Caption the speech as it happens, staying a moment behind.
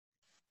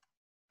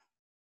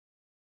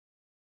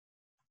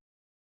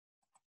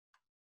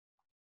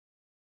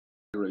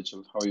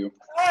Rachel. How are you?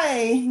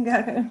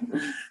 Hi,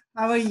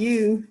 how are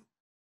you?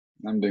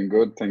 I'm doing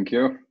good, thank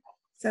you.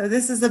 So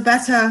this is a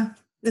better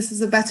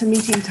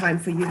meeting time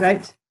for you,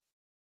 right?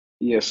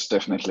 Yes,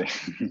 definitely.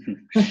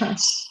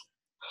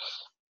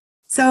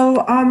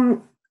 So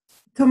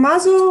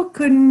Tommaso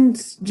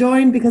couldn't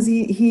join because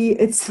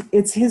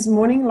it's his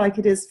morning like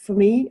it is for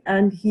me,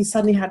 and he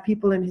suddenly had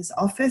people in his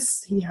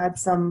office. He had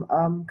some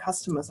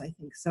customers, I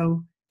think,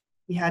 so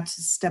he had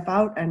to step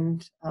out,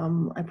 and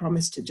I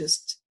promised to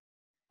just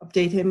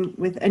update him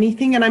with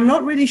anything. And I'm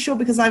not really sure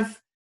because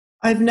I've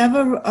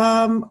never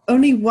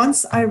only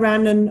once I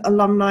ran an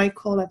alumni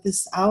call at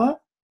this hour,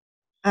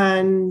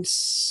 and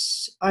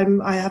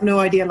I have no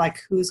idea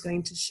like who's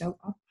going to show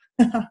up.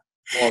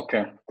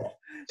 Okay.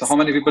 So how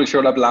many people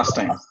showed up last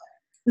time?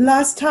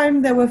 Last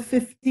time there were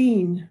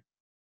 15.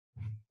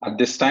 At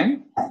this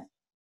time?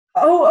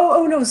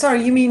 Oh no,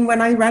 sorry. You mean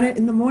when I ran it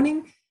in the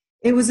morning?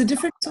 It was a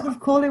different sort of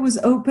call. It was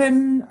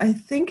open, I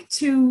think,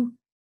 to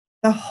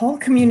the whole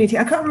community.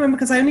 I can't remember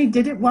because I only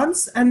did it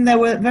once, and there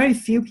were very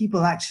few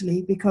people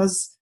actually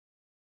because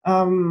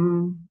I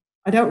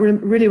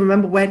don't really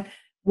remember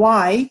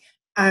why,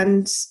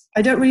 and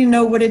I don't really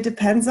know what it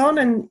depends on.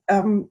 And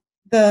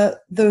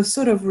the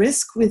sort of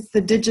risk with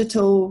the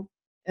digital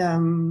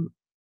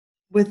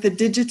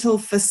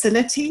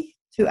facility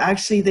to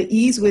actually the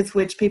ease with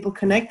which people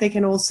connect, they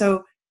can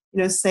also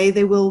say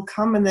they will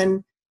come, and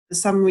then for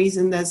some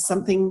reason there's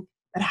something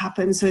that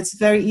happens. So it's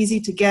very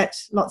easy to get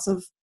lots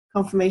of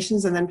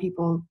confirmations and then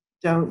people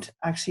don't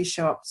actually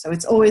show up. So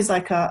it's always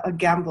like a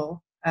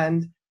gamble.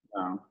 And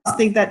I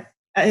think that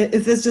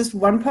if there's just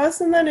one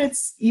person, then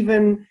it's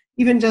even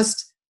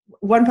just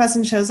one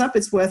person shows up,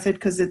 it's worth it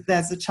because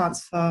there's a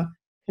chance for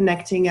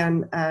connecting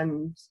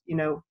and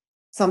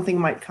something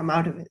might come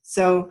out of it.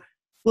 So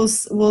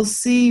we'll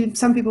see.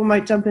 Some people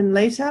might jump in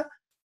later.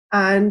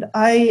 And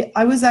I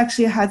was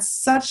actually had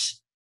such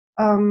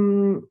a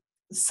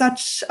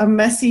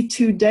messy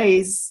 2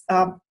 days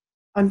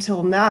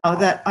until now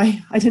that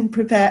I didn't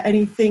prepare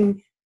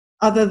anything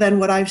other than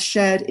what I've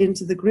shared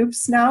into the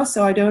groups now.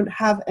 So I don't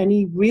have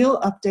any real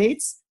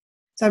updates.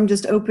 So I'm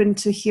just open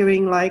to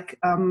hearing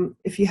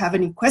if you have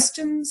any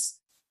questions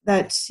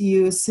that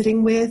you're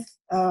sitting with,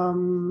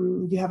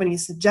 do you have any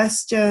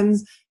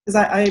suggestions? Because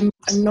I'm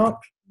not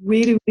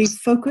really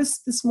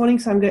focused this morning,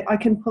 so I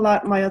can pull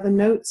out my other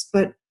notes.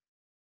 But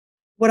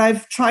what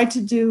I've tried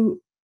to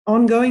do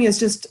ongoing is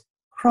just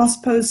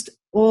cross-post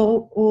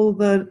all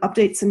the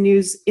updates and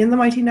news in the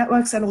Mighty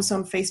Networks and also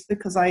on Facebook,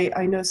 because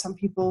I know some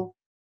people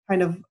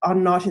kind of are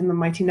not in the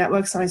Mighty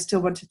Networks, and I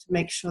still wanted to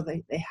make sure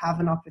they have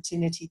an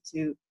opportunity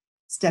to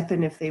step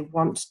in if they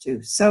want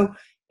to. So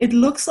it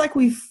looks like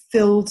we've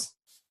filled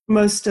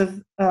most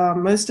of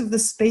the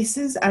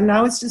spaces, and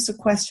now it's just a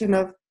question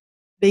of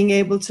being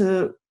able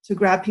to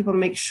grab people and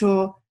make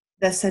sure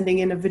they're sending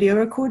in a video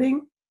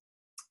recording,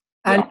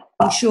 and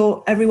make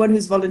sure everyone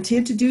who's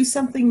volunteered to do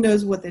something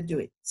knows what they're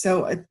doing.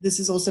 So this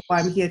is also why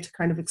I'm here to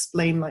kind of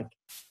explain,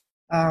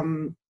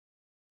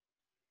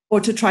 or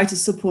to try to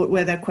support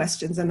where there are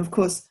questions. And of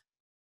course,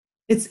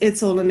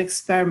 it's all an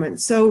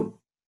experiment. So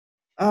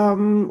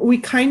we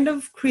kind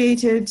of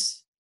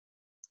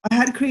I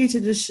had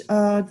created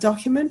a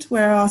document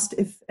where I asked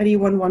if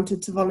anyone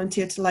wanted to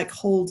volunteer to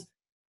hold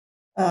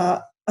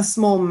a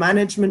small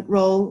management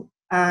role.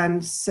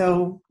 And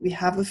so we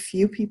have a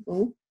few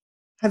people.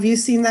 Have you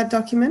seen that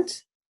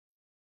document?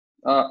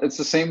 It's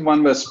the same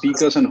one where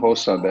speakers and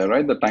hosts are there,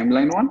 right? The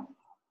timeline one?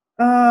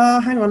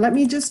 Hang on, let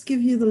me just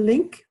give you the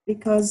link,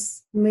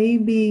 because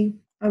maybe,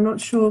 I'm not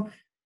sure.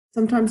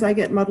 Sometimes I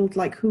get muddled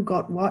who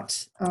got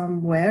what,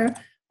 where.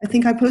 I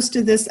think I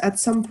posted this at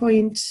some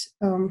point.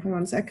 Hang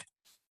on a sec.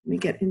 Let me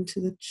get into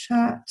the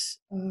chat.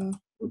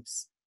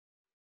 Oops.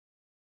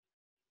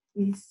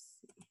 Let me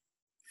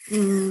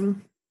see.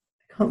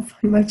 I can't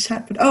find my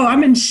chat, but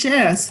I'm in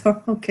share.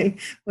 So, okay,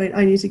 wait,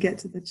 I need to get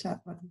to the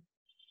chat button.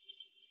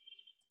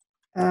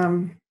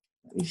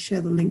 Let me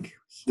share the link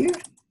here.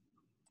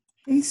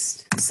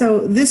 Paste.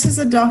 So this is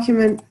a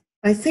document.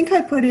 I think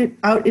I put it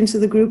out into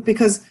the group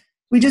because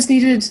we just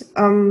needed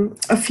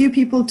a few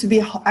people to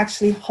be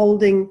actually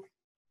holding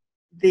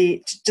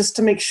just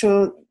to make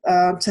sure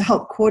to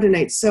help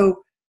coordinate.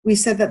 So we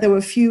said that there were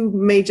a few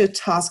major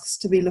tasks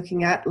to be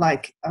looking at,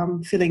 like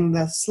filling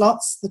the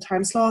slots, the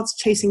time slots,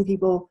 chasing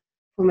people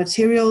for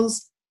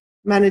materials,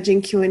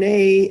 managing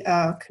Q&A,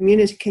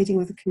 communicating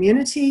with the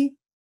community,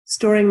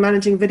 storing,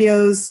 managing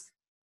videos,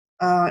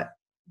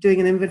 doing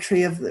an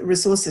inventory of the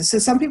resources. So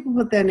some people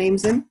put their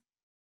names in.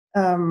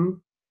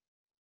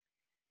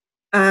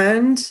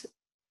 And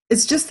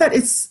it's just that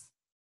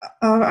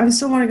I'm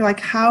still wondering,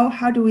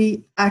 how do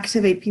we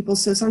activate people?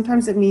 So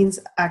sometimes it means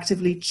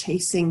actively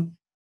chasing.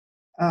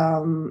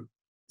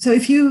 So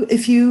if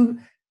you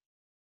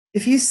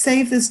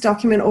save this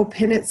document or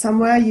pin it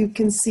somewhere, you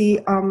can see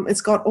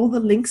it's got all the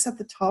links at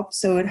the top.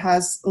 So it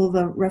has all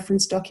the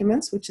reference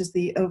documents, which is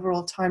the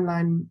overall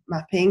timeline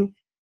mapping.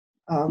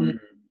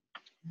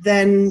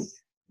 Then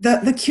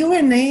the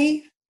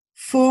Q&A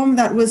form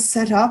that was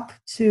set up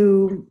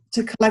to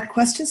collect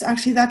questions,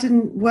 actually that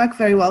didn't work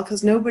very well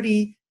because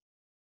nobody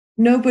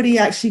nobody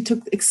actually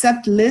took,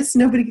 except Liz,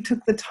 nobody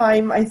took the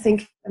time, I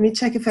think. Let me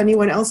check if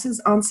anyone else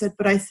has answered,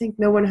 but I think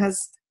no one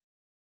has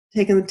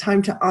taken the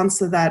time to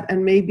answer that.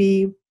 And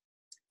maybe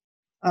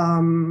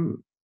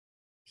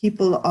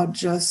people are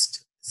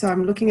just, so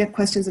I'm looking at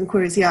questions and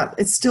queries. Yeah,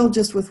 it's still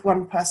just with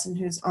one person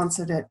who's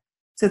answered it.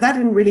 So that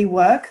didn't really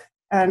work.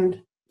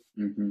 And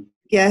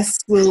yes,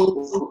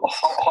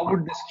 How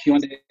would this Q&A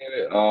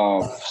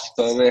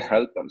survey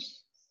help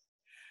us?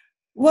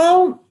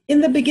 Well, in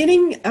the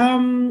beginning,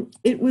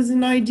 it was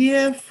an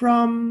idea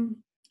from,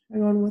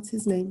 hang on, what's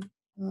his name?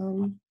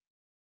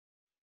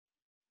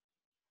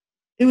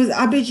 It was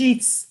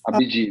Abhijit's.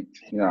 Abhijit,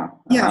 yeah.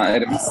 Yeah. I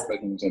remember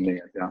him sending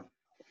it, yeah.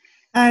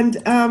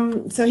 And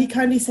so he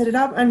kindly set it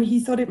up, and he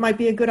thought it might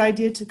be a good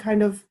idea to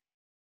kind of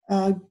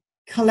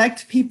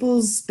collect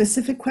people's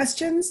specific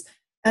questions,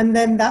 and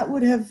then that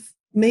would have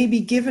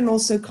maybe given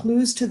also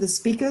clues to the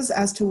speakers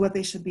as to what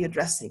they should be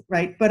addressing,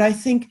 right? But I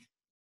think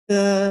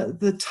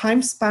the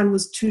time span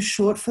was too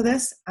short for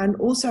this, and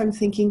also I'm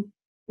thinking,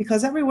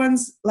 because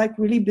everyone's like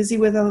really busy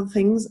with other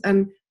things,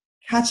 and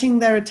catching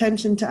their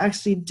attention to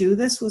actually do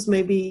this was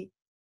maybe,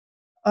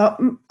 I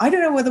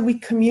don't know whether we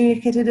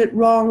communicated it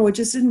wrong or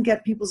just didn't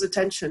get people's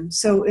attention.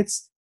 So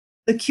it's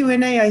the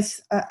Q&A,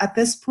 at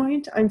this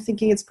point, I'm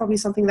thinking it's probably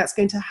something that's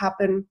going to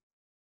happen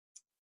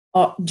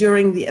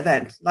during the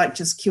event, like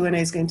just Q&A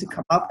is going to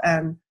come up,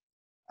 and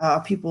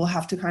people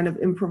have to kind of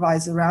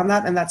improvise around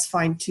that, and that's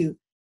fine too.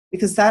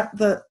 Because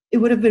it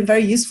would have been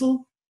very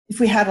useful if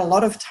we had a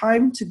lot of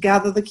time to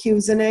gather the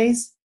Q's and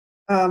A's.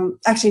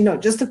 Actually, no,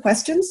 just the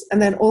questions,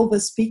 and then all the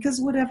speakers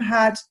would have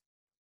had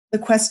the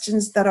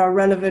questions that are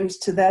relevant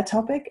to their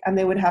topic, and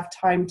they would have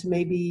time to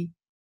maybe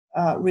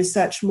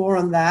research more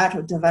on that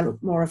or develop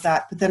more of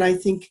that. But then I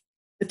think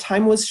the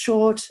time was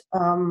short.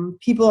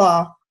 People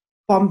are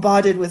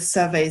bombarded with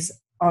surveys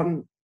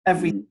on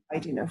every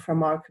side, you know,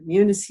 from our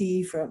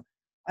community,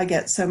 I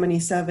get so many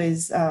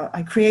surveys.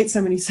 I create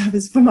so many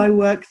surveys for my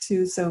work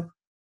too. So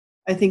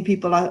I think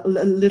people are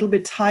a little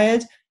bit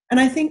tired. And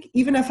I think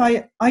even if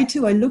I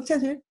looked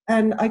at it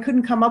and I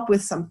couldn't come up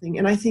with something.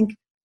 And I think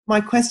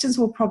my questions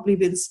will probably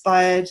be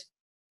inspired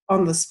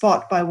on the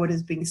spot by what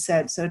is being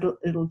said. So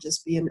it'll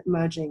just be an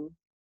emerging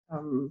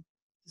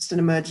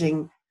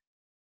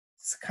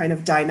kind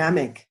of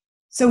dynamic.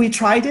 So we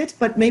tried it,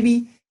 but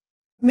maybe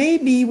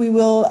we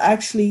will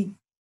actually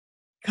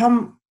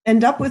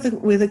end up with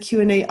a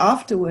Q&A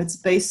afterwards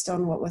based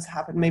on what was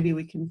happened. Maybe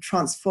we can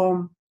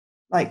transform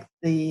like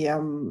the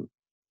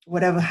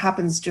whatever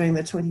happens during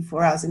the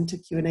 24 hours into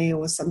Q&A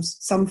or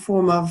some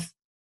form of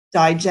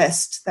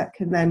digest that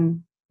can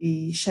then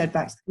be shared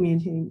back to the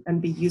community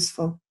and be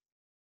useful.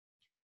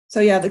 So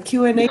yeah, the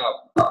Q&A.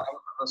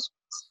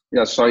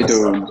 Yeah, sorry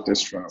to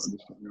disrupt.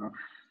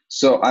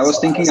 So I was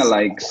thinking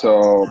alike.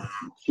 So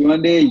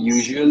Q&A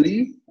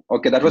usually,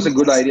 okay, that was a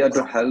good idea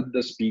to help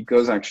the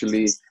speakers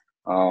actually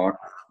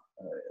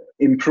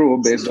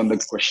improve based on the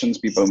questions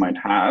people might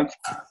have.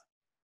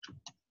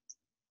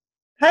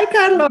 Hi,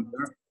 Carlos.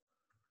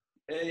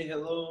 Hey,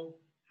 hello.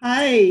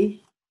 Hi.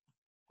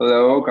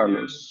 Hello,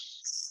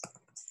 Carlos.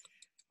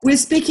 We're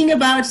speaking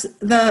about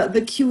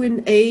the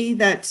Q&A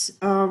that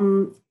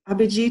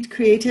Abhijit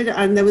created,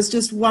 and there was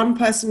just one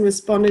person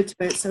responded to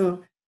it.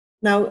 So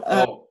now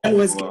I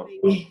was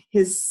giving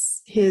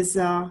his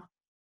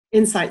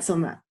insights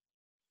on that.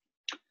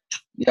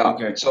 Yeah,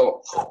 okay.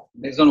 So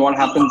based on what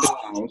happened till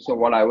now, so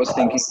what I was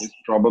thinking is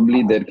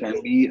probably there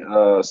can be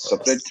a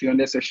separate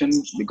Q&A session,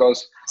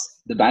 because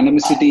the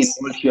dynamicity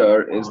involved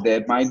here is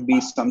there might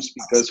be some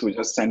speakers who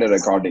just send a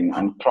recording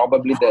and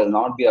probably they'll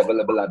not be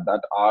available at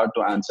that hour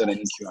to answer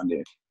any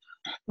Q&A.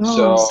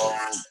 So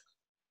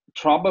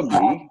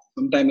probably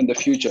sometime in the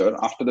future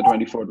after the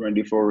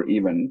 24/24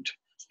 event,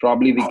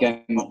 probably we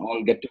can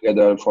all get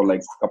together for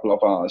like a couple of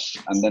hours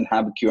and then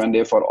have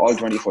Q&A for all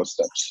 24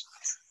 steps.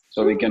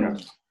 So we can,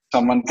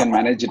 someone can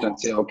manage it and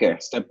say, okay,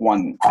 step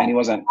one,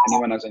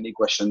 anyone has any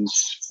questions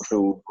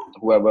to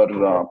whoever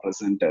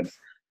presented,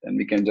 then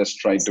we can just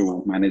try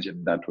to manage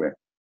it that way.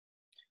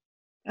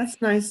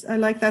 That's nice. I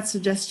like that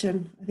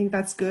suggestion. I think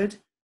that's good.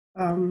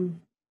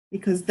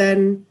 Because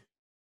then,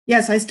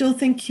 yes, I still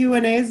think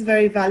Q&A is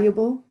very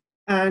valuable,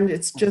 and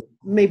it's just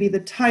maybe the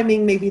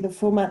timing, maybe the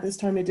format this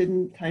time, it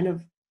didn't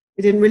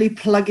really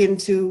plug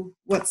into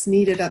what's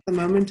needed at the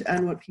moment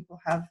and what people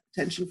have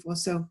attention for.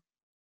 So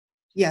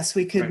yes,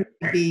 we could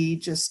maybe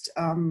just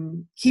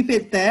keep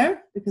it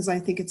there, because I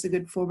think it's a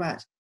good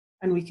format,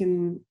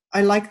 and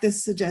I like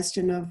this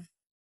suggestion of,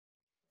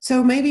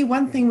 so maybe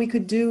one thing we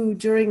could do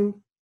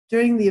during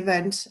the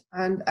event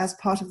and as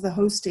part of the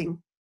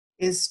hosting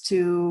is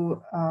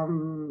to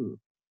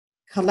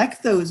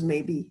collect those.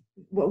 Maybe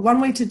one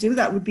way to do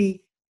that would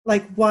be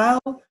like while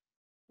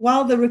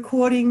the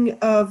recording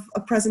of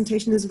a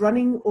presentation is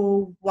running,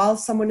 or while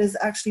someone is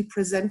actually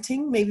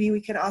presenting, maybe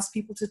we can ask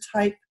people to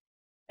type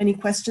any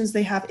questions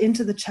they have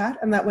into the chat,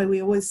 and that way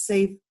we always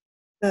save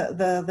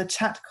the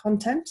chat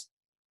content,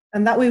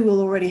 and that way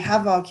we'll already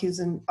have our Q's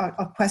and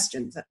our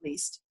questions at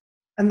least.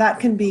 And that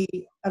can be,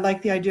 I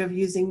like the idea of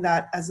using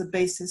that as a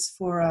basis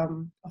for a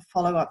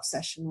follow-up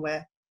session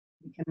where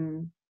we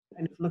can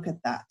kind of look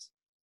at that.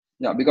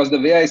 Yeah, because the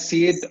way I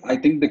see it, I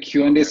think the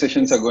Q&A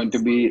sessions are going to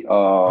be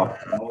more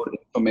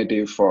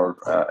informative for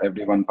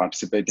everyone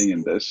participating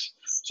in this.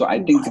 So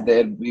I think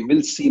there we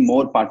will see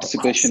more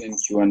participation in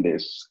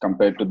Q&As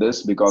compared to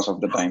this because of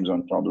the time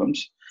zone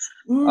problems.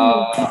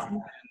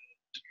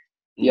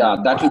 Yeah,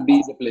 that will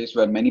be the place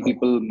where many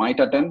people might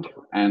attend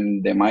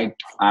and they might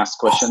ask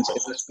questions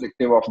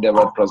irrespective of they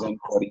were present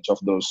for each of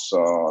those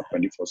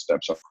 24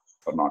 steps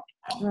or not.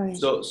 Right.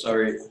 So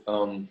sorry.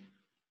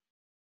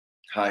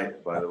 Hi,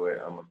 by the way,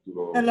 I'm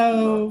Arturo.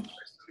 Hello. Nice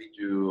to meet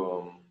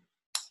you.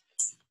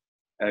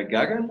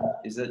 Gagan,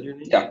 is that your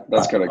name? Yeah,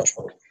 that's correct.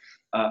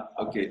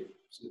 Okay.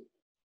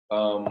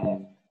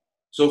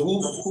 So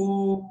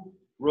who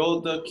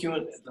wrote the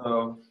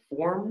the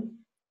form?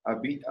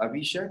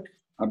 Abhishek?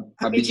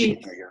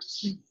 Abhijit, I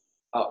guess.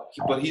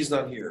 But he's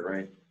not here,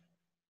 right?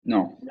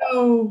 No.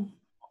 No.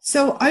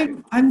 So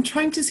I'm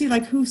trying to see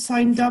like who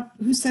signed up,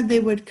 who said they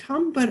would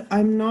come, but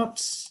I'm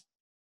not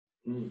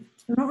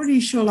really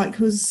sure like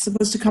who's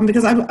supposed to come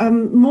because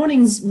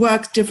mornings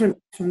work different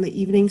from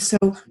the evening. So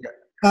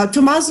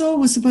Tommaso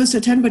was supposed to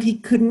attend, but he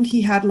couldn't.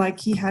 He had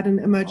an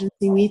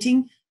emergency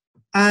meeting,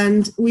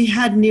 and we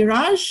had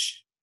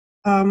Niraj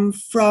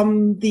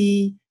from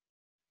the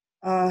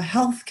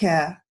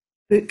healthcare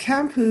boot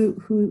camp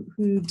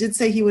who did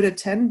say he would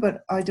attend,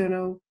 but I don't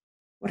know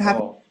what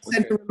happened. Okay.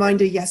 Sent a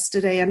reminder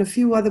yesterday, and a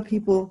few other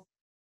people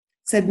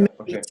said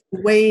maybe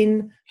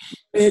Wayne,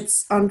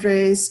 it's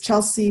Andres,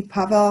 Chelsea,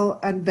 Pavel,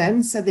 and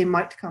Ben said they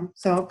might come.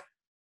 So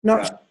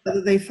not sure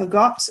whether they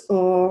forgot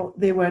or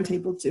they weren't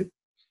able to.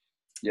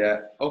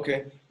 Yeah.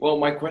 Okay. Well,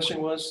 my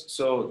question was,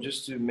 so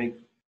just to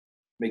make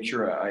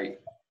sure I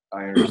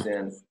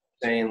understand,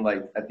 saying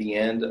like at the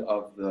end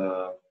of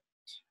the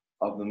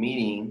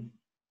meeting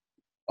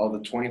of the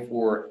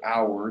 24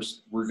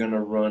 hours, we're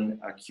gonna run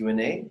a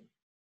Q&A.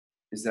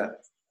 Is that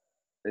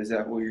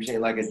what you're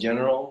saying? Like a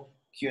general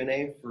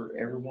Q&A for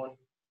everyone?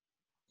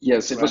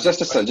 Yes, it was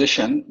just a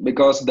suggestion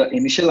because the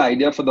initial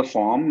idea for the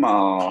form,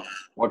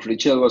 what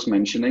Richard was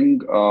mentioning,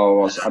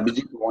 was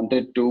Abhijit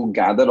wanted to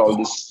gather all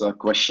these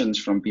questions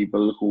from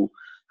people who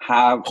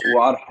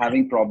are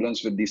having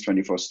problems with these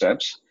 24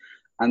 steps,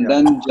 and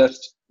then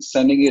just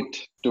sending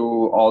it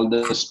to all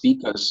the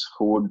speakers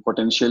who would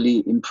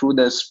potentially improve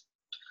their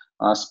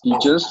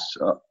speeches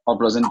or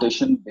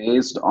presentation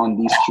based on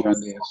these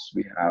Q&As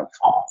we have,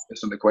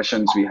 based on the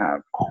questions we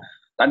have.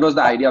 That was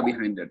the idea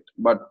behind it,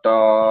 but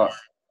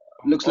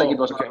looks like it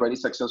was not very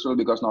successful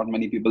because not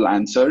many people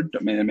answered.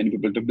 Many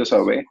people took the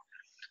survey.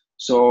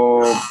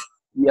 So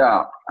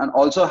yeah, and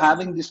also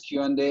having this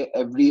Q&A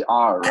every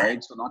hour,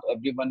 right? So not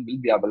everyone will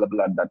be available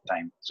at that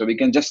time. So we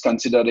can just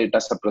consider it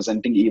as a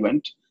presenting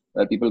event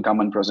where people come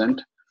and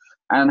present,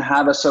 and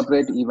have a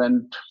separate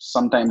event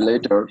sometime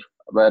later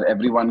where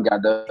everyone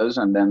gathers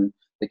and then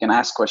they can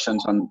ask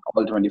questions on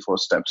all 24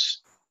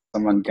 steps.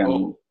 Someone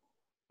can.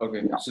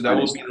 Okay, so that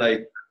would be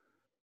like,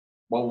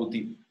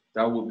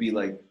 that would be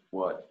like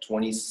what,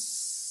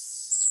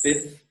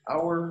 25th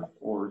hour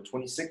or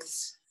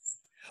 26th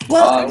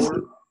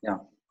hour? Yeah.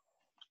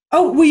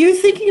 Oh, were you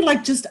thinking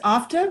like just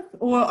after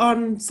or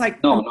on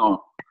like?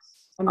 No.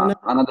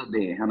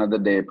 Another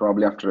day,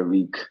 probably after a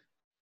week.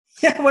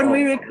 Yeah, when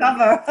we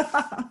recover.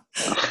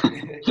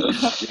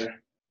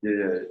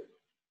 Yeah.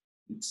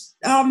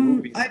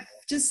 I've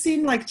just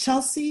seen like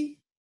Chelsea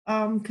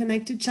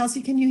connected.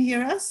 Chelsea, can you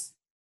hear us?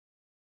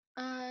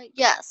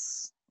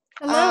 Yes.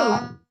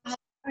 Hello.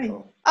 Hi.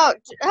 Oh,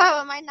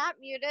 am I not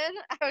muted?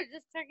 I was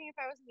just checking if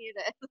I was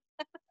muted.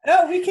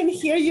 Oh, we can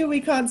hear you. We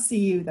can't see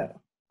you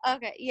though.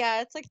 Okay.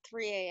 Yeah, it's like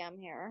 3 a.m.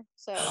 here.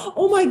 So.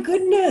 Oh my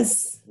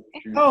goodness.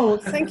 Oh,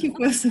 thank you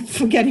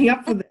for getting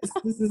up for this.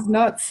 This is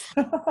nuts.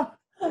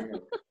 I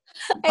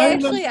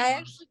actually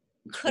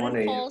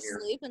couldn't fall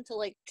asleep until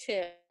like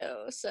 2,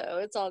 so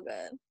it's all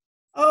good.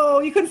 Oh,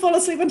 you couldn't fall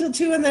asleep until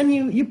 2, and then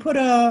you put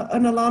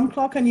an alarm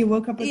clock and you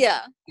woke up at...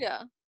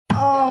 Yeah.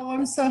 Oh,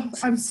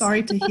 I'm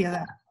sorry to hear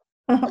that.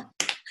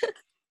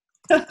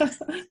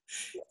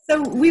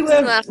 So we were...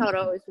 That's how it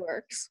always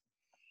works.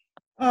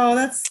 Oh,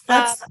 that's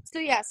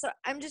so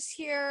I'm just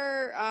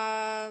here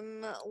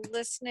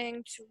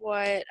listening to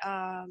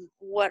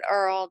what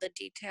are all the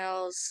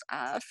details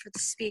for the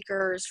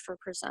speakers for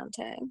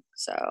presenting.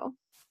 So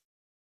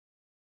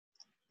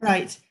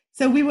right.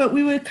 So we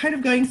were kind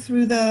of going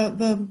through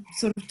the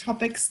sort of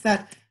topics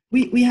that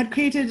we had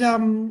created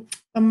kind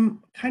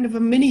of a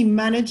mini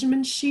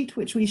management sheet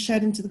which we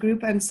shared into the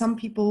group, and some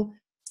people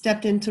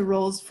stepped into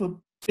roles for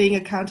being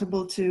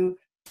accountable to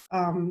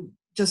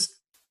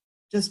just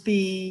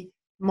be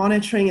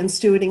monitoring and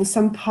stewarding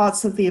some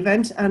parts of the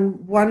event. And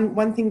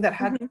one thing that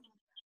had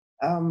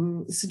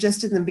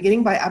suggested in the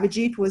beginning by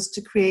Abhijit was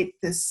to create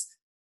this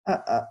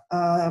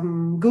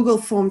Google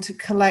form to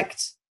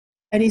collect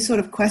any sort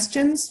of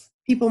questions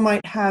people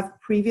might have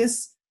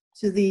previous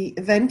to the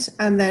event,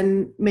 and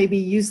then maybe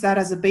use that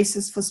as a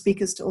basis for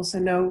speakers to also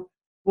know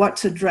what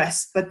to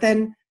address. But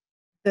then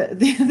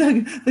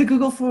the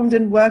Google form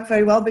didn't work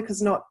very well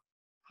because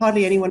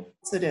hardly anyone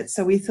answered it.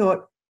 So we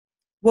thought,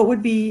 what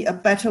would be a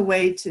better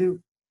way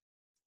to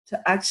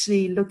to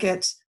actually look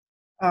at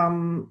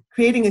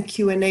creating a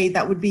Q&A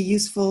that would be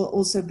useful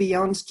also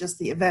beyond just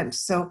the event.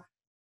 So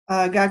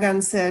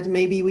Gagan said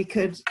maybe we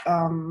could,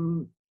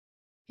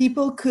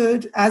 people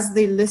could, as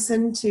they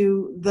listen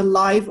to the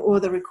live or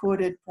the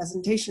recorded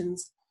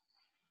presentations,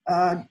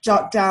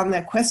 jot down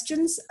their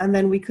questions, and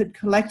then we could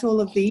collect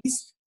all of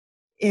these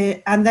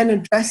and then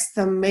address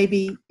them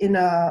maybe in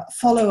a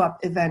follow-up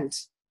event,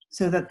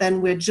 so that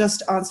then we're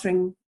just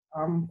answering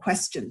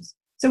questions.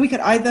 So we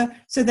could either,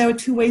 so there were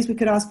two ways we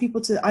could ask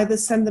people to either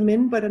send them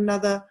in, but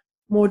another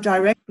more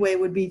direct way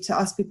would be to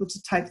ask people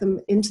to type them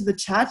into the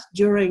chat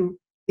during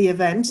the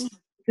event,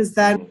 because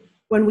then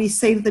when we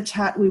save the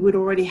chat, we would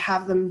already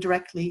have them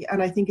directly.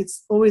 And I think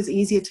it's always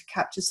easier to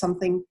capture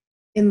something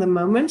in the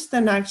moment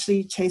than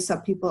actually chase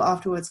up people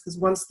afterwards, because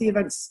once the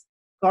event's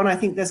gone, I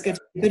think there's going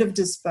to be a bit of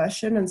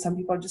dispersion, and some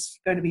people are just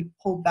going to be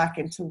pulled back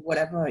into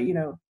whatever, you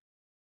know,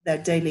 their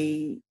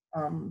daily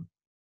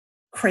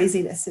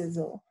craziness is.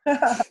 Or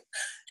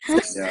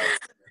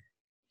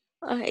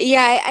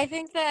yeah, I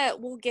think that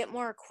we'll get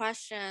more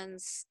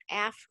questions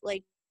after,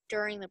 like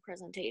during the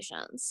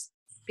presentations,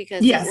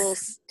 because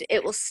yes,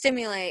 it will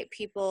stimulate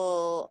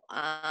people,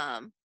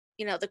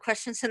 you know, the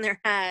questions in their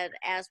head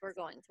as we're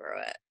going through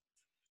it.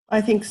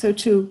 I think so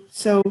too.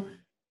 So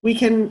we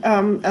can,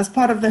 as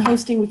part of the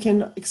hosting, we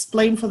can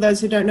explain for those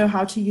who don't know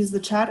how to use the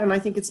chat. And I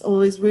think it's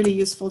always really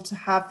useful to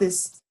have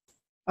this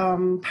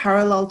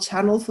parallel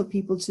channel for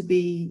people to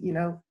be, you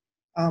know,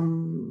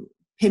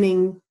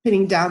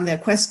 pinning down their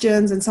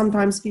questions. And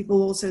sometimes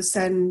people also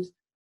send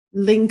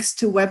links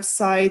to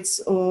websites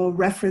or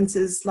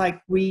references,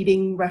 like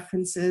reading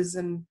references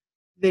and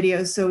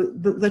videos. So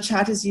the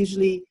chat is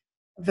usually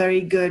a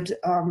very good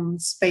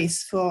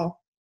space for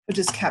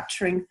just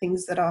capturing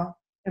things that are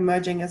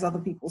emerging as other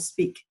people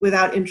speak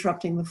without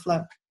interrupting the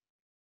flow.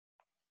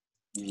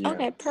 Yeah.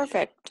 Okay,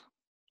 perfect.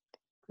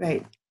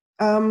 Great.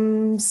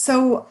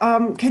 So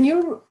can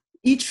you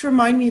each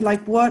remind me,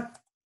 like, what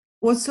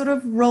sort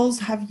of roles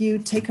have you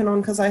taken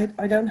on? Because I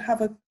don't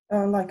have an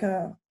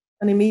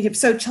immediate.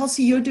 So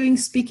Chelsea, you're doing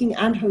speaking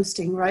and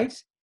hosting,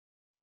 right?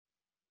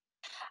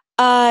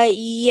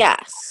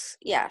 Yes.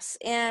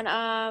 And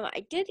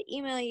I did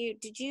email you.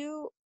 Did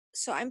you?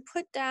 So I'm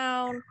put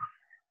down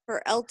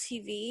for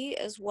LTV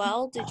as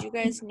well. Did you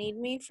guys need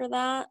me for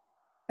that?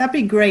 That'd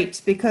be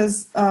great,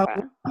 because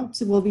Okay.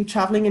 we'll be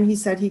traveling, and he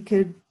said he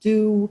could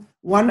do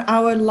 1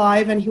 hour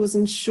live, and he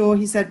wasn't sure.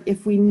 He said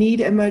if we need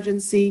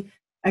emergency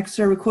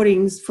extra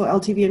recordings for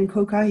LTV and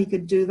Coca, he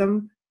could do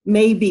them,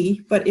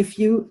 maybe. But if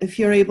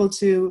you're able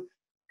to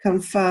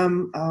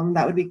confirm,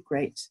 that would be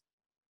great.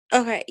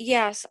 Okay,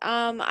 yes.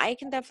 I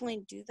can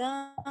definitely do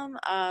them.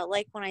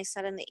 Like when I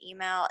said in the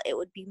email, it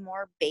would be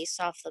more based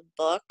off the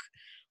book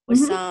with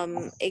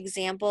some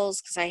examples,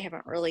 because I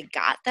haven't really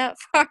got that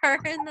far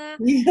in the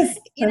Yes.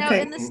 you know,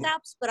 Okay. in the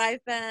steps, but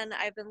I've been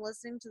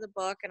listening to the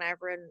book, and I've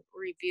been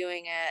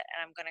reviewing it,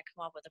 and I'm going to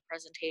come up with a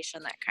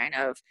presentation that kind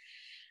of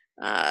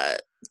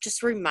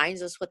just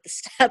reminds us what the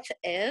step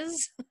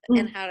is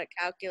and how to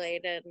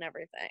calculate it and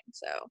everything.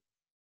 So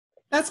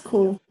That's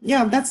cool.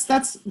 Yeah,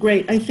 that's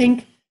great. I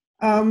think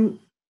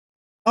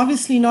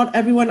obviously not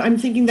everyone. I'm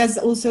thinking there's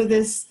also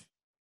this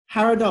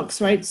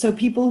paradox, right? So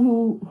people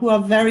who are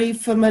very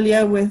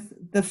familiar with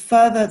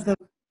the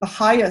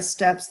higher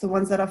steps, the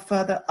ones that are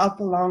further up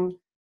along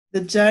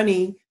the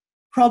journey,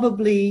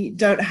 probably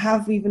don't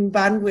have even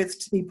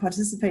bandwidth to be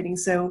participating.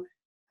 So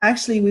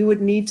actually we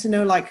would need to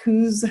know, like,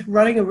 who's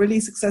running a really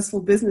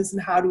successful business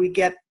and how do we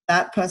get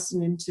that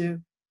person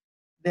into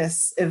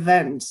this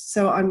event.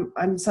 So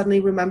I'm suddenly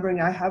remembering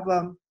I have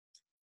a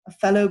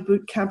fellow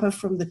boot camper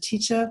from the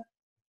teacher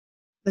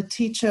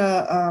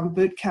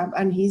boot camp,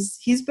 and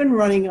he's been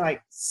running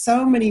like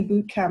so many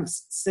boot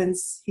camps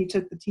since he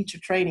took the teacher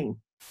training,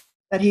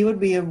 that he would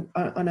be an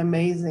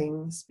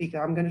amazing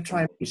speaker. I'm going to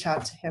try and reach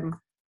out to him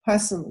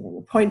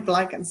personally, point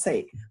blank, and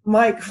say,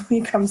 Mike, will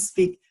you come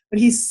speak? But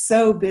he's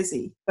so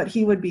busy, but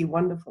he would be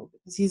wonderful,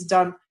 because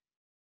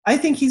I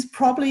think he's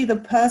probably the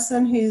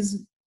person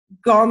who's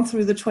gone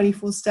through the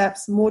 24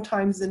 steps more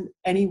times than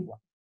anyone.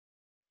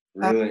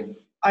 Really?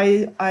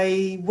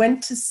 I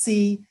went to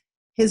see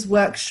his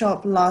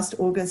workshop last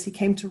August. He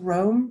came to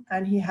Rome,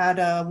 and he had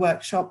a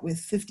workshop with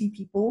 50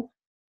 people,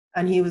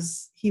 and he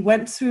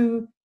went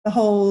through the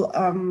whole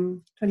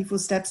 24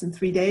 steps in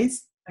 3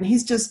 days, and he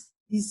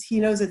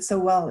knows it so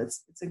well.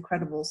 It's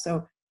incredible.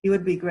 So he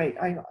would be great.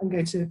 I'm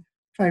going to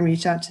try and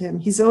reach out to him.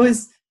 He's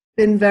always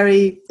been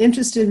very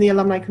interested in the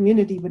alumni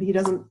community, but he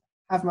doesn't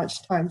have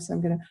much time. So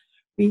I'm going to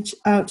reach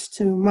out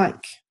to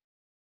Mike.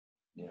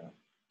 Yeah.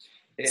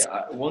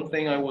 One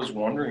thing I was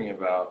wondering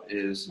about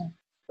is,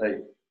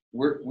 like,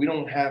 we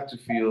don't have to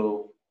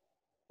feel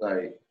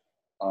like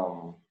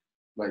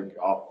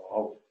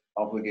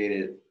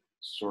obligated,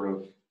 sort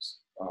of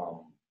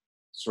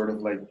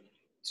like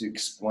to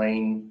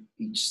explain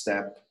each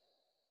step,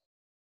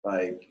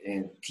 like,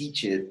 and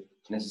teach it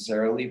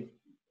necessarily,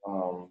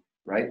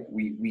 right?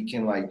 We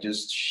can, like,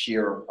 just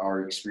share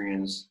our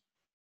experience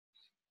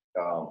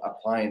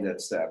applying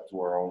that step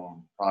to our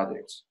own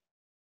projects,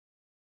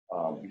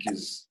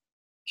 because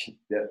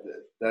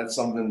that's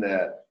something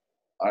that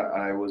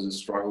I was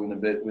struggling a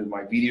bit with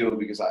my video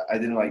because I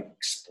didn't like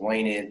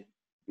explain it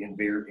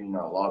in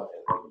a lot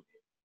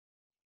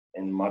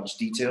in much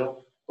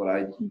detail, but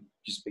I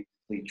just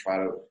basically try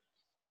to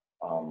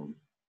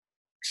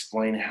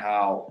explain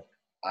how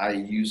I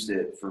used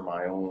it for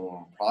my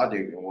own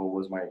project and what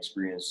was my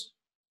experience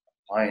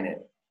applying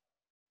it.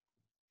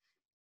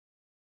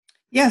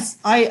 Yes,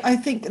 I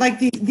think like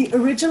the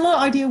original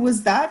idea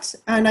was that,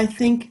 and I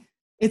think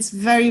it's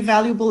very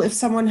valuable if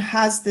someone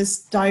has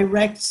this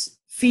direct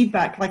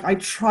feedback, like I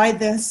tried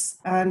this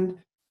and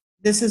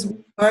this is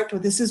what worked, or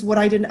this is what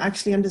I didn't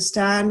actually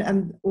understand,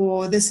 and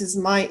or this is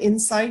my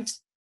insight.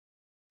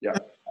 Yeah,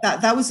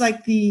 that was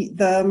like the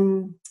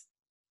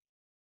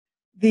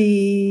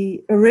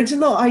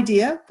original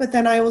idea. But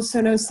then I also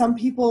know some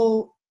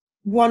people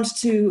want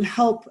to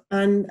help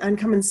and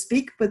come and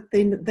speak, but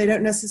they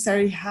don't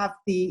necessarily have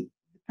the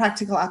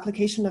practical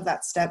application of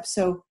that step.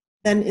 So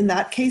then in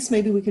that case,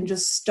 maybe we can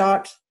just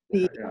start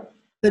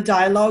the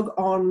dialogue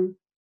on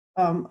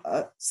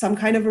some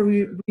kind of a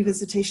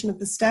revisitation of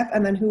the step,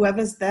 and then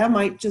whoever's there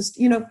might just,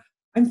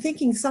 I'm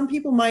thinking some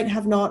people might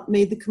have not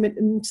made the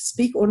commitment to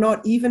speak, or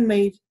not even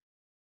made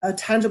a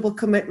tangible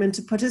commitment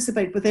to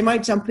participate, but they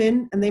might jump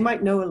in and they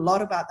might know a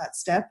lot about that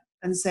step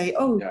and say,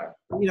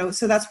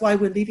 so that's why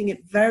we're leaving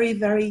it very,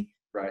 very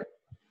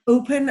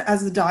open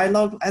as a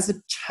dialogue, as a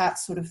chat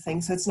sort of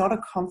thing. So it's not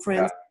a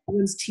conference, no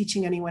one's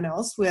teaching anyone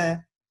else.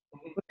 We're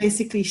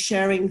basically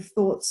sharing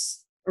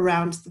thoughts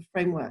around the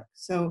framework.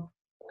 So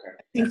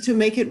I think to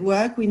make it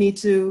work, we need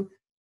to,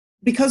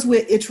 because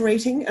we're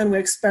iterating and we're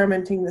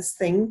experimenting this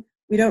thing,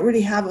 we don't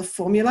really have a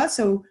formula.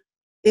 So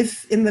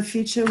if in the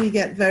future we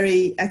get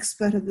very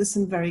expert at this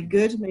and very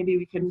good, maybe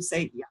we can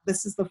say,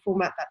 this is the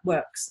format that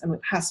works and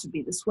it has to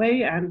be this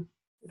way, and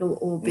it'll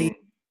all be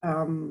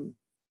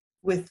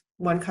with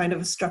one kind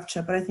of a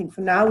structure. But I think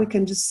for now we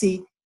can just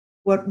see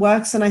what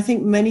works. And I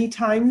think many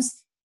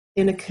times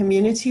in a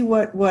community,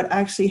 what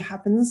actually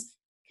happens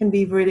can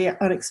be really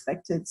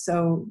unexpected.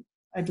 So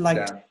I'd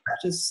like to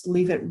just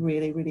leave it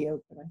really, really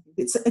open. I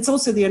think it's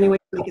also the only way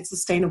to make it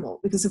sustainable,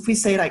 because if we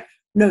say like,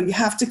 no, you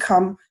have to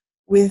come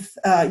with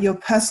your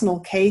personal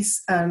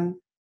case and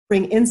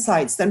bring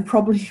insights, then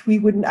probably we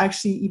wouldn't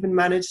actually even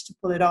manage to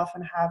pull it off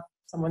and have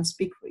someone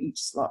speak for each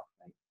slot.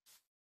 Right?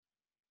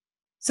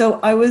 So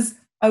I was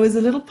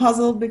a little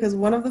puzzled because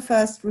one of the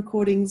first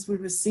recordings we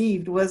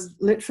received was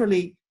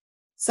literally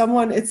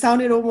someone, it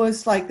sounded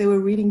almost like they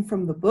were reading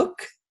from the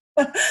book.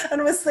 And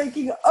I was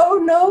thinking,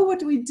 oh no, what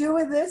do we do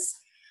with this?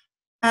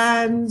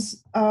 And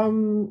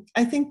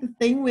I think the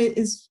thing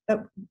is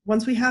that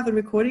once we have the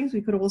recordings,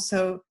 we could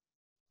also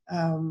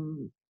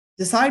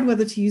decide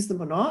whether to use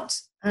them or not.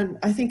 And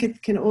I think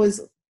it can always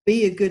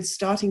be a good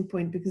starting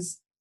point, because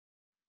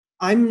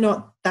I'm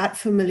not that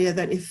familiar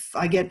that if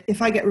I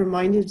get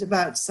reminded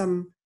about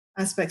some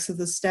aspects of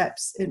the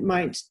steps, it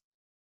might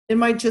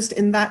just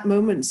in that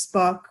moment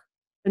spark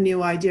a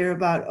new idea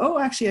about, oh,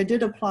 actually I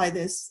did apply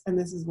this and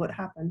this is what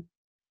happened.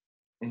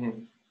 Mm-hmm.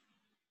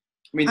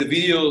 I mean,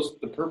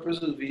 the purpose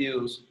of the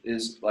videos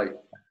is like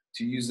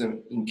to use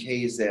them in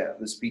case that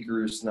the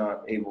speaker is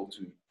not able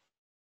to.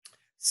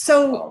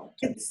 So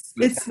it's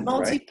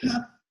multi-purpose.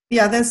 Right?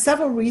 Yeah, there's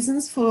several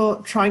reasons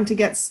for trying to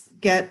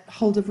get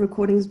hold of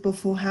recordings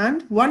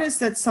beforehand. One is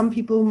that some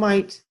people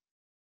might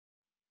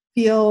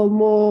feel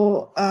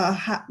more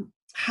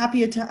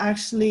happier to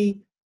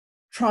actually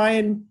try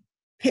and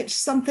pitch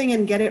something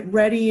and get it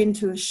ready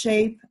into a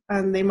shape,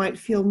 and they might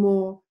feel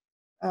more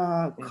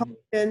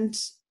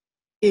confident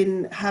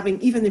in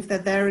having, even if they're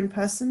there in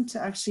person,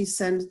 to actually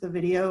send the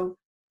video,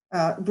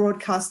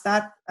 broadcast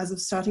that as a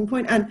starting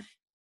point. And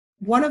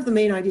one of the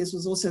main ideas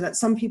was also that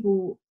some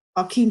people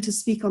are keen to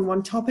speak on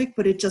one topic,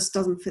 but it just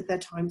doesn't fit their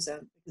time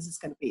zone, because it's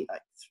going to be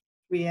like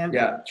 3 a.m.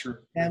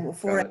 Or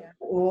 4 a.m.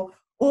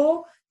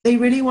 Or they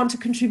really want to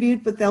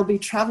contribute, but they'll be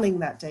traveling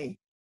that day.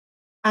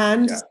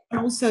 And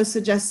also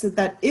suggested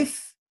that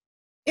if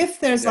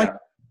there's like a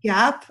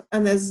gap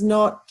and there's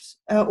not,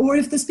 or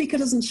if the speaker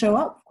doesn't show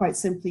up, quite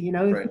simply, if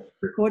we're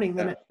recording,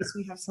 then at least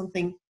we have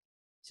something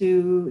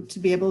to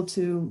be able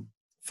to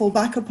fall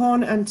back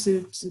upon and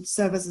to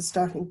serve as a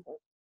starting point.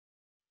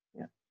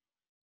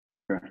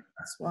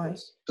 That's why.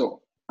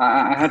 So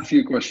I had a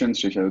few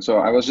questions, Rachel. So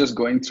I was just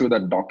going through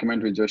that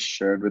document we just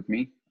shared with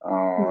me,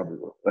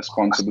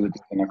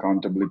 responsibility and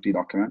accountability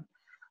document.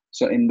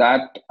 So in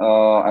that,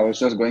 I was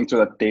just going through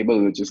that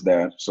table which is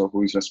there. So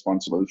who is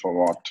responsible for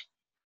what?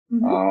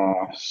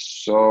 Mm-hmm.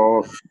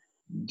 So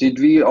did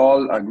we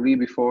all agree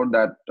before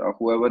that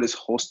whoever is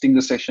hosting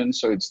the session,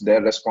 so it's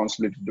their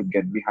responsibility to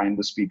get behind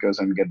the speakers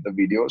and get the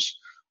videos,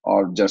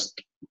 or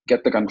just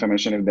get the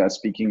confirmation if they're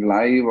speaking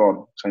live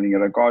or sending a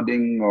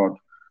recording, or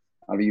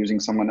are we using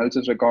someone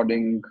else's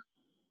recording?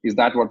 Is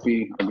that what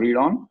we agreed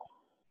on?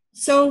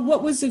 So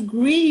what was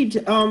agreed,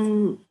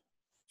 there's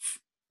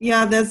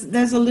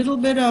a little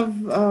bit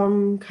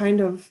of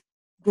kind of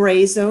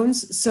gray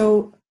zones.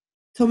 So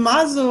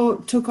Tommaso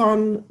took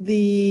on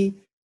the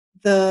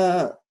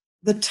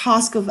the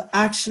task of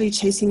actually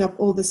chasing up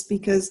all the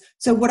speakers.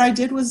 So what I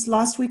did was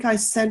last week I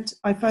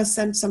first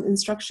sent some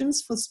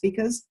instructions for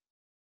speakers,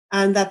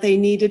 and that they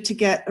needed to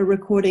get a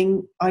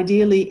recording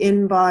ideally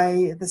in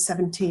by the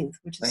 17th,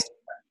 which is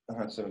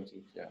 17th,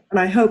 yeah. And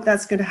I hope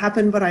that's going to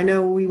happen, but I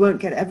know we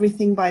won't get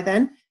everything by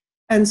then.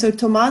 And so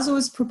Tommaso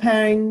is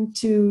preparing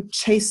to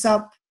chase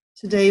up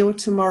today or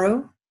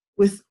tomorrow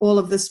with all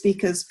of the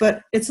speakers.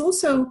 But it's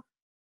also,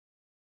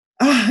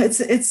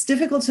 it's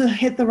difficult to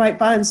hit the right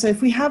balance. So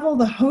if we have all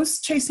the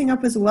hosts chasing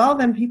up as well,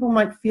 then people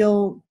might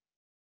feel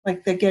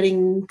like they're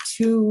getting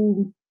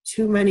too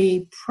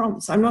many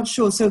prompts. I'm not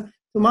sure. So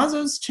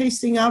Tommaso's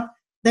chasing up.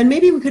 Then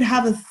maybe we could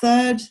have a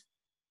third.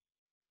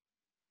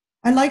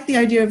 I like the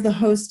idea of the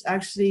host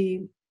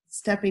actually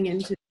stepping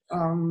into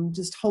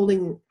just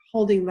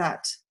holding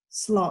that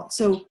slot.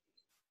 So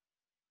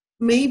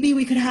maybe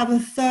we could have a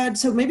third.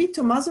 So maybe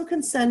Tommaso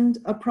can send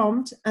a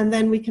prompt, and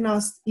then we can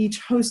ask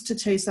each host to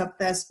chase up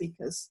their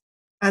speakers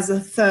as a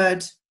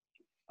third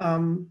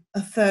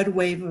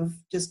wave of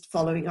just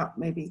following up.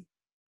 Maybe.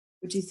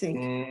 What do you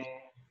think?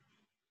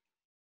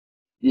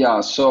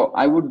 Yeah. So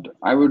I would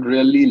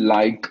really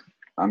like,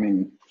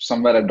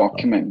 somewhere a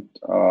document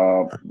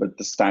with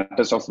the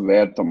status of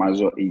where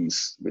Tommaso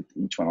is with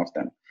each one of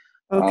them.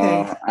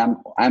 Okay.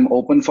 I'm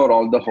open for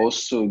all the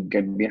hosts to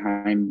get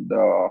behind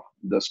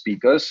the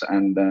speakers,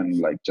 and then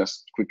like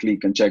just quickly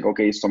can check,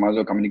 okay, is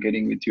Tommaso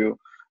communicating with you?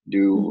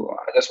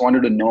 I just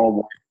wanted to know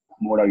what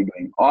more are you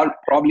doing? Or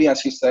probably,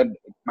 as you said,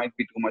 it might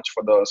be too much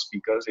for the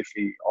speakers if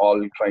we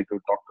all try to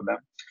talk to them.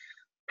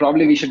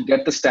 Probably we should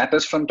get the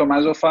status from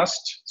Tommaso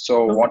first.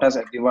 So what has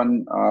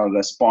everyone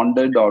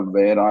responded, or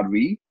where are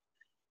we?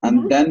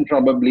 And then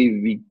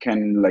probably we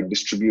can like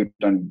distribute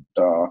and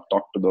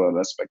talk to the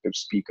respective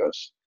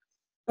speakers.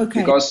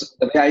 Okay. Because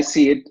the way I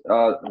see it,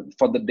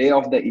 for the day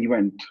of the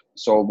event,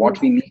 so what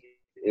we need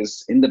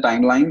is in the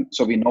timeline,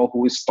 so we know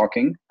who is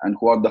talking and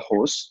who are the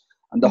hosts.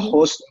 And the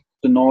hosts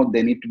to know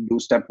they need to do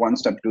step 1,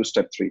 step 2,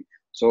 step 3.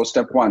 So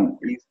step 1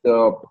 is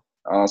the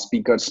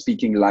speaker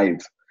speaking live.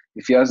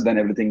 If yes, then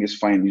everything is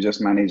fine. You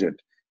just manage it.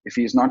 If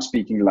he is not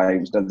speaking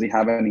live, does he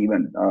have an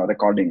event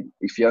recording?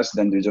 If yes,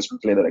 then you just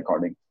play the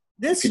recording.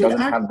 If he doesn't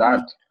have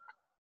that.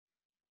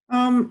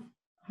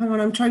 Hang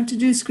on, I'm trying to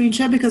do screen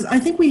share because I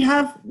think we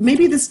have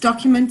maybe this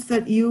document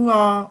that you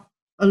are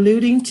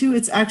alluding to.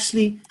 It's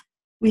actually,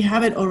 we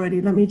have it already.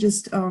 Let me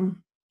just,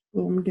 I'm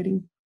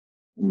getting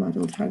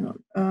muddled. Hang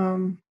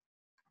on.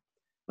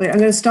 Wait, I'm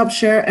going to stop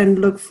share and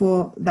look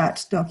for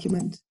that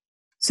document.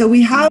 So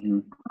we have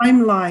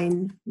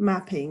timeline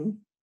mapping,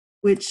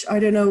 which I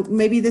don't know,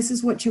 maybe this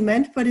is what you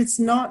meant, but it's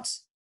not,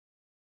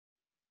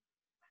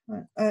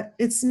 can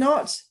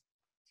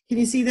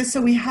you see this?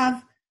 So we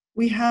have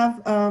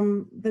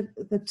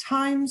the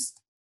times,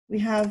 we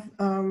have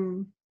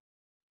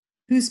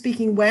who's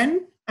speaking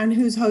when and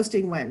who's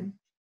hosting when.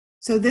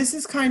 So this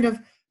is kind of,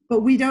 but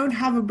we don't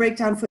have a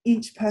breakdown for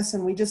each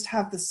person. We just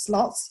have the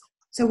slots.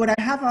 So what I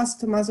have asked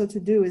Tommaso to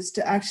do is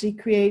to actually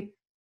create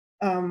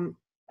a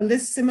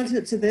list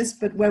similar to this,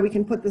 but where we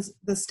can put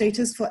the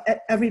status for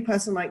every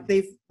person, like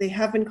they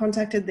have been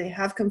contacted, they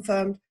have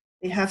confirmed,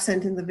 they have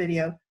sent in the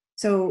video.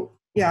 So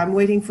yeah, I'm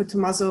waiting for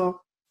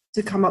Tommaso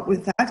to come up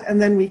with that,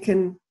 and then we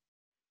can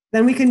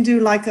do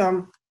like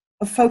a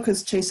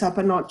focus chase up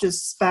and not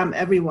just spam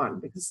everyone,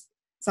 because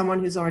someone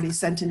who's already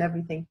sent in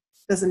everything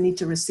doesn't need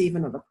to receive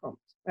another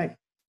prompt, right?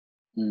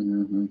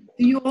 Mm-hmm.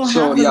 Do you all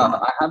so have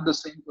I have the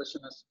same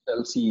question as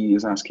Chelsea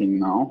is asking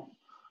now.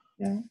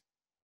 Yeah.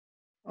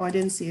 Oh, I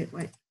didn't see it.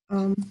 Wait.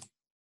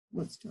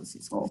 What's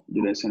Chelsea's question?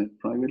 Did I send it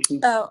privately?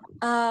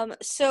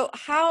 So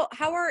how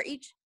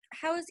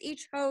is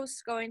each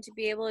host going to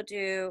be able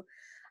to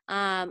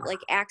like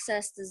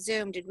access the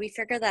Zoom? Did we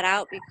figure that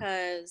out?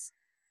 Because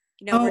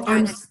we're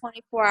doing a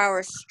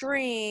 24-hour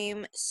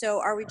stream, so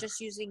are we just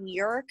using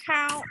your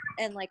account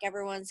and like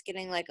everyone's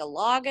getting like a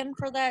login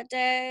for that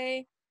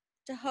day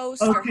to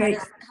host? Okay. Or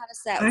how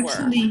does that work?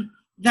 Actually,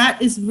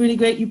 that is really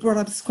great. You brought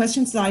up this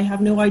question, so I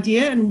have no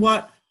idea. And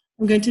what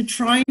I'm going to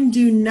try and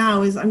do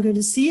now is I'm going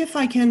to see if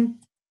I can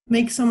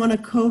make someone a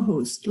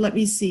co-host. Let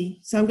me see.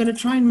 So I'm going to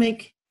try and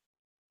make.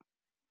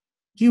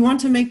 Do you want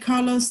to make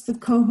Carlos the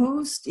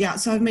co-host? Yeah,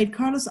 so I've made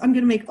Carlos. I'm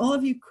going to make all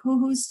of you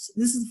co-hosts.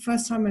 This is the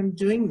first time I'm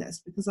doing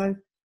this because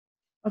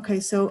okay,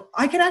 so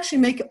I can actually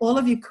make all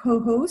of you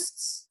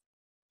co-hosts.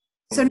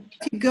 So if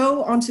you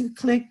go on to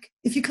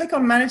if you click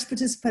on Manage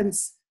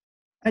Participants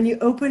and you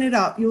open it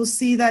up, you'll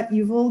see that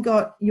you've all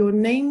got your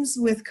names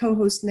with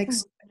co-host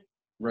next.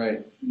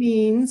 Right.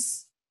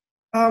 Means,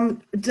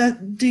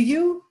 do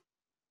you?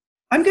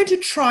 I'm going to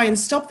try and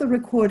stop the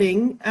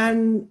recording,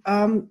 and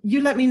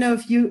you let me know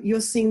if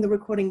you're seeing the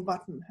recording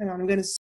button. Hang on, I'm going to